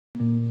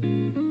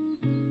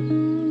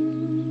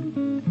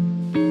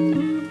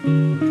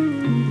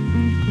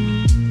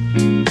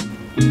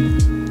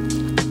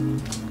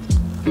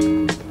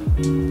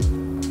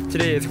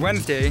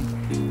Wednesday,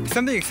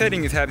 something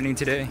exciting is happening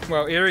today.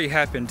 Well, it already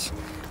happened.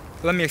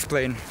 Let me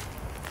explain.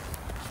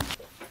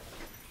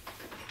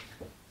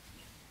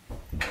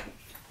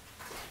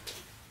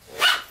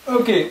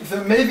 Okay,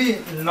 so maybe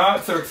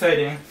not so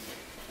exciting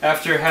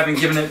after having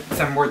given it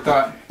some more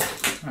thought.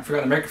 I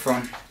forgot the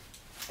microphone.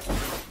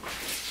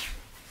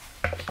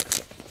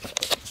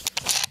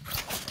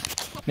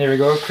 There we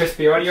go,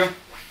 crispy audio.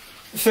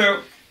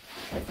 So,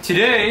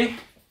 today,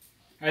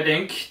 I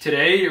think,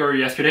 today or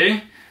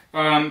yesterday,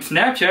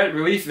 Snapchat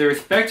released their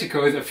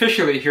spectacles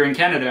officially here in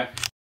Canada.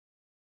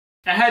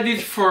 I had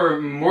these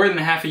for more than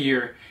half a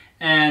year,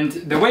 and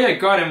the way I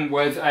got them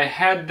was I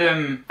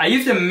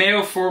used a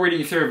mail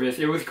forwarding service.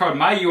 It was called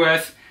My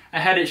US.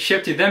 I had it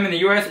shipped to them in the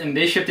US and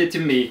they shipped it to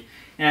me.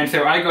 And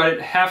so I got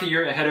it half a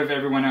year ahead of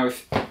everyone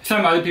else.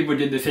 Some other people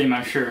did the same,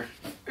 I'm sure.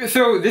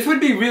 So this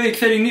would be really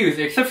exciting news,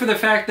 except for the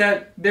fact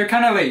that they're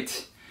kind of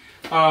late.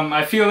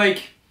 I feel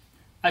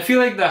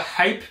like the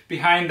hype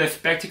behind the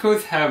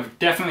spectacles have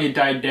definitely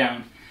died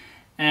down.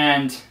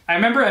 And I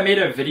remember I made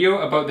a video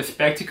about the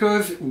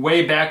spectacles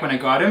way back when I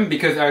got them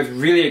because I was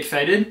really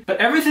excited. But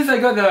ever since I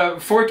got the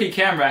 4K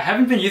camera, I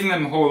haven't been using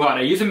them a whole lot.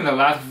 I used them in the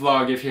last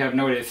vlog, if you have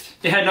noticed.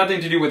 It had nothing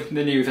to do with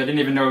the news. I didn't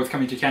even know it was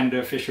coming to Canada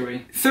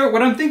officially. So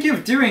what I'm thinking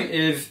of doing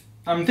is,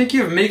 I'm thinking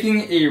of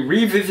making a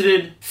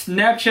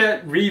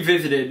Snapchat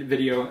revisited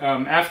video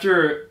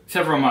after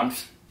several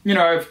months. You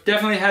know, I've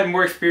definitely had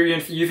more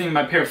experience using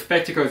my pair of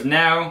spectacles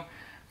now.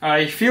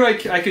 I feel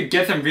like I could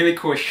get some really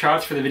cool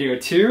shots for the video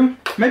too.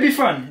 Might be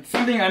fun. It's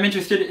something I'm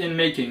interested in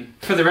making.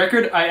 For the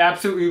record, I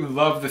absolutely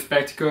love the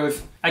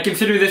spectacles. I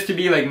consider this to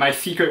be like my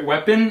secret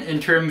weapon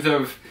in terms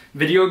of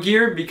video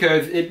gear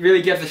because it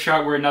really gets a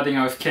shot where nothing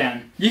else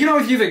can. You can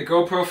always use a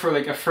GoPro for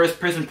like a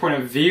first-person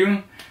point of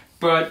view,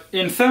 but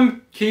in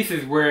some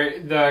cases where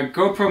the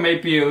GoPro may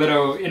be a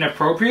little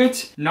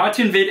inappropriate, not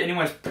to invade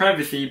anyone's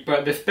privacy,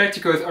 but the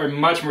spectacles are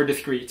much more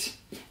discreet.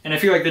 And I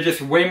feel like they're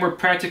just way more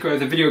practical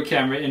as a video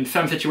camera in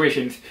some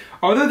situations.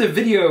 Although the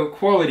video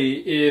quality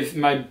is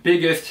my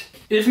biggest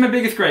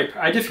gripe.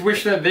 I just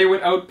wish that they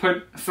would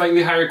output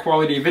slightly higher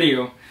quality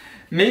video.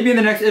 Maybe in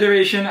the next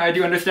iteration. I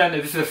do understand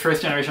that this is a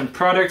first generation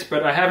product,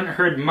 but I haven't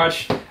heard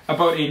much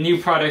about a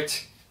new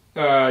product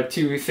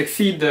to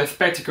succeed the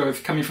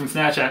spectacles coming from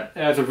Snapchat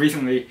as of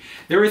recently.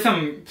 There were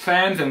some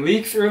plans and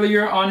leaks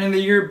earlier on in the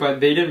year, but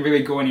they didn't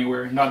really go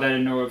anywhere. Not that I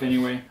know of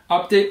anyway.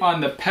 Update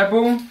on the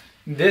Pebble.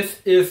 This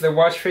is the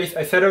watch face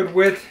I set out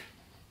with.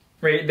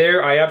 Right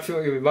there, I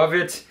absolutely love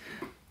it.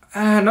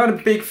 Not a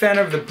big fan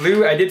of the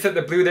blue. I did set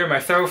the blue there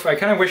myself. I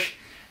kind of wish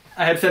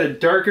I had set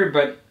it darker,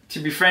 but to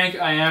be frank,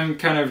 I am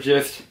kind of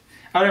just...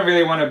 I don't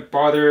really want to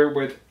bother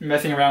with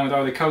messing around with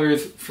all the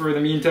colors for the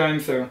meantime,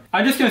 so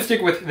I'm just going to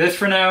stick with this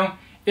for now.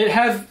 It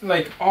has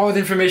like all the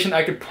information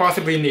I could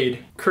possibly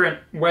need. Current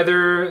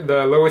weather,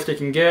 the lowest it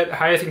can get,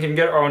 highest it can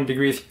get are in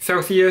degrees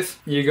Celsius.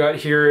 You got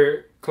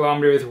here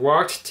kilometers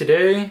walked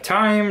today,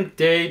 time,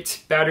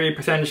 date, battery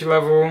percentage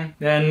level,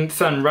 then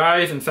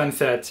sunrise and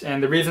sunset.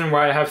 And the reason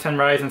why I have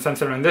sunrise and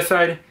sunset on this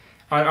side,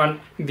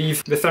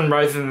 the sun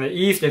rises in the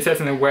east and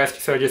sets in the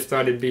west, so I just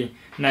thought it'd be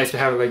nice to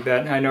have it like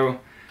that. I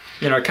know,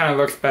 you know, it kind of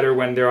looks better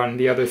when they're on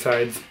the other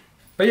sides.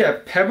 But yeah,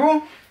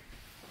 Pebble,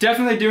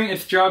 definitely doing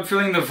its job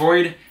filling the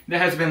void that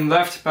has been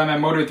left by my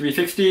Moto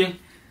 360.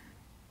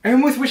 I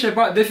almost wish I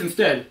bought this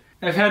instead.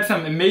 I've had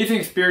some amazing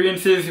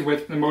experiences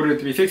with the Moto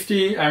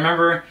 360. I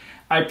remember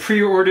I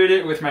pre-ordered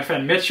it with my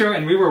friend Mitchell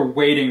and we were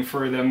waiting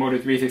for the Moto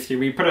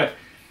 360. It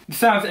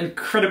sounds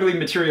incredibly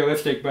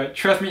materialistic, but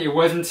trust me, it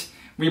wasn't.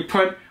 We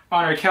put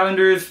on our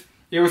calendars,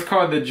 it was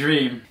called the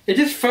dream. It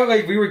just felt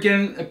like we were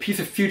getting a piece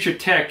of future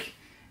tech.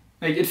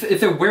 Like,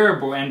 it's a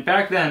wearable, and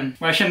back then,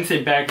 well, I shouldn't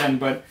say back then,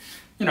 but,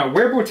 you know,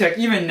 wearable tech,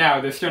 even now,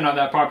 they're still not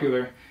that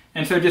popular.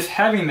 And so just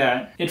having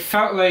that, it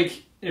felt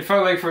like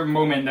for a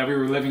moment that we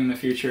were living in the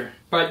future.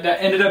 But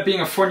that ended up being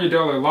a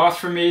 $400 loss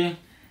for me,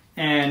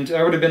 and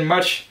I would have been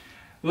much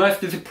less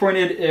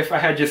disappointed if I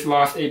had just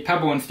lost a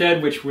Pebble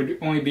instead, which would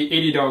only be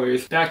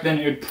 $80. Back then,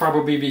 it would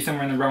probably be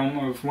somewhere in the realm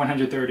of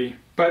 $130.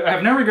 But I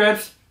have no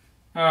regrets.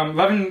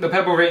 Loving the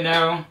Pebble right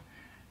now.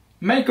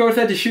 Might go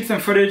outside to shoot some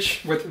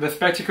footage with the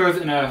spectacles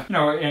in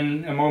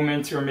a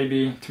moment or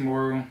maybe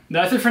tomorrow.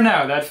 That's it for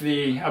now. That's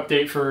the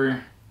update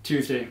for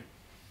Tuesday.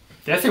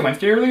 Did I say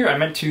Wednesday earlier? I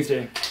meant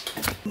Tuesday.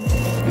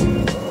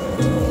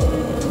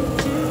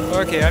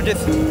 Okay,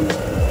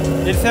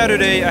 it's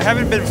Saturday. I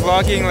haven't been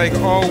vlogging like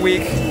all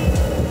week.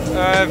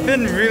 I've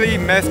been really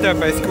messed up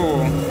by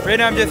school. Right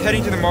now I'm just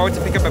heading to the mall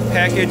to pick up a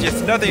package.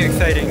 It's nothing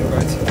exciting,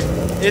 but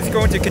it's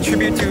going to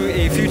contribute to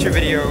a future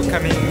video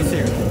coming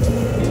soon.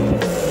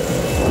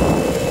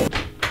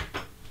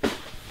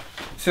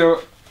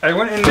 So I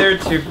went in there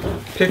to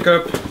pick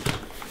up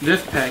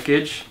this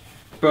package,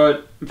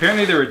 but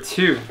apparently there were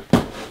two.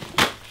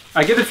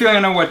 I get the feeling I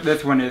know what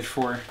this one is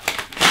for.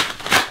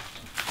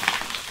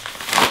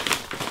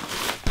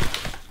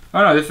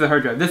 Oh no, this is the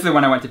hard drive. This is the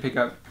one I went to pick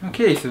up.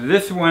 Okay, so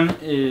this one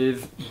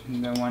is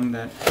the one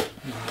that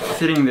is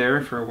sitting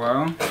there for a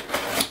while.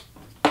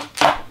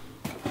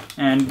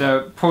 And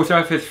the post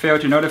office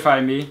failed to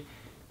notify me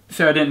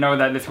so I didn't know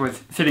that this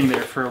was sitting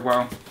there for a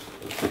while.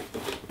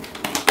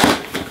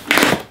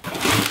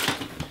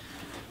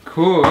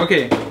 Cool,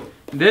 okay.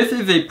 This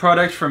is a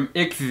product from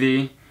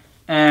XZ,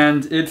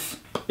 and it's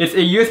a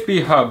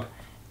USB hub.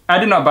 I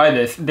did not buy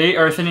this. They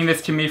are sending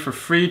this to me for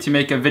free to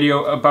make a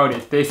video about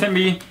it. They sent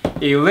me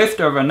a list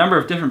of a number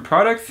of different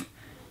products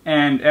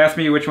and asked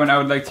me which one I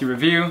would like to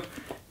review.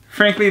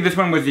 Frankly, this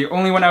one was the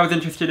only one I was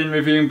interested in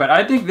reviewing, but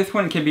I think this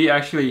one can be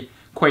actually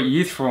quite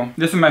useful.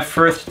 This is my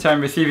first time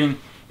receiving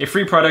a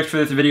free product for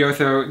this video,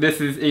 so this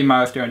is a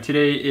milestone.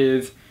 Today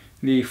is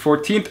the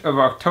 14th of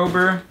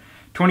October,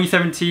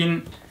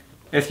 2017.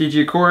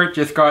 SDG Core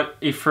just got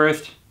its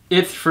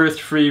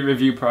first free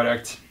review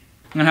product.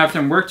 I'm gonna have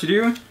some work to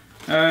do.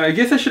 I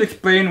guess I should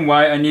explain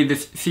why I need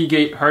this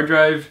Seagate hard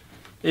drive.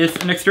 It's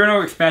an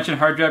external expansion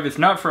hard drive. It's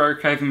not for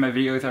archiving my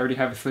videos. I already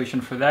have a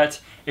solution for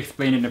that,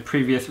 explained in a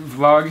previous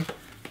vlog.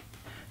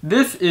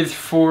 This is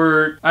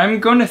for, I'm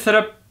going to set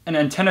up an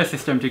antenna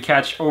system to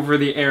catch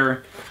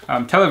over-the-air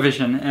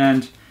television,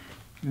 and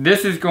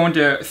this is going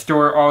to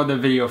store all the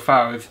video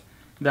files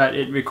that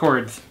it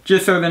records.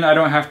 Just so then I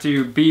don't have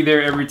to be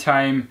there every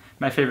time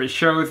my favorite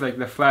shows like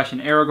The Flash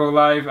and Arrow go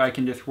live. I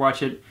can just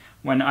watch it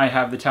when I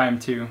have the time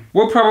to.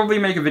 We'll probably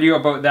make a video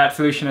about that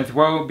solution as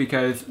well,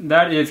 because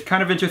that is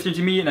kind of interesting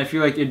to me, and I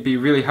feel like it'd be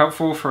really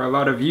helpful for a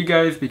lot of you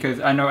guys, because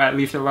I know at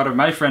least a lot of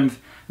my friends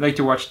like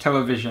to watch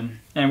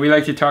television, and we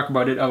like to talk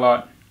about it a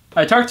lot.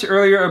 I talked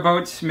earlier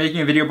about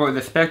making a video about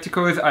the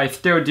spectacles. I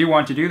still do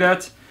want to do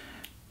that,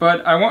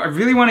 but I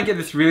really want to get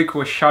this really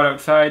cool shot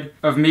outside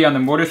of me on the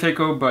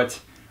motorcycle, but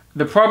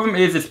the problem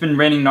is it's been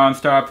raining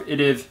non-stop. It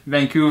is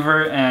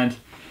Vancouver, and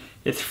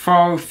it's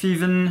fall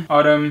season,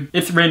 autumn.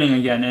 It's raining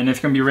again, and it's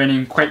gonna be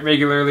raining quite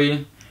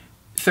regularly.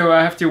 So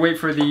I have to wait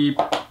for I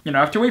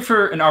have to wait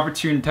for an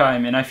opportune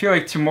time, and I feel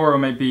like tomorrow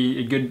might be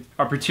a good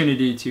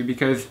opportunity to,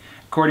 because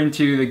according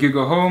to the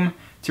Google Home,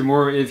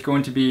 tomorrow is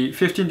going to be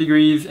 15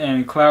 degrees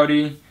and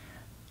cloudy.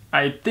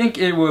 I think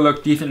it will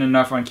look decent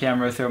enough on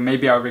camera, so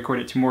maybe I'll record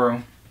it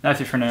tomorrow.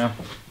 That's it for now.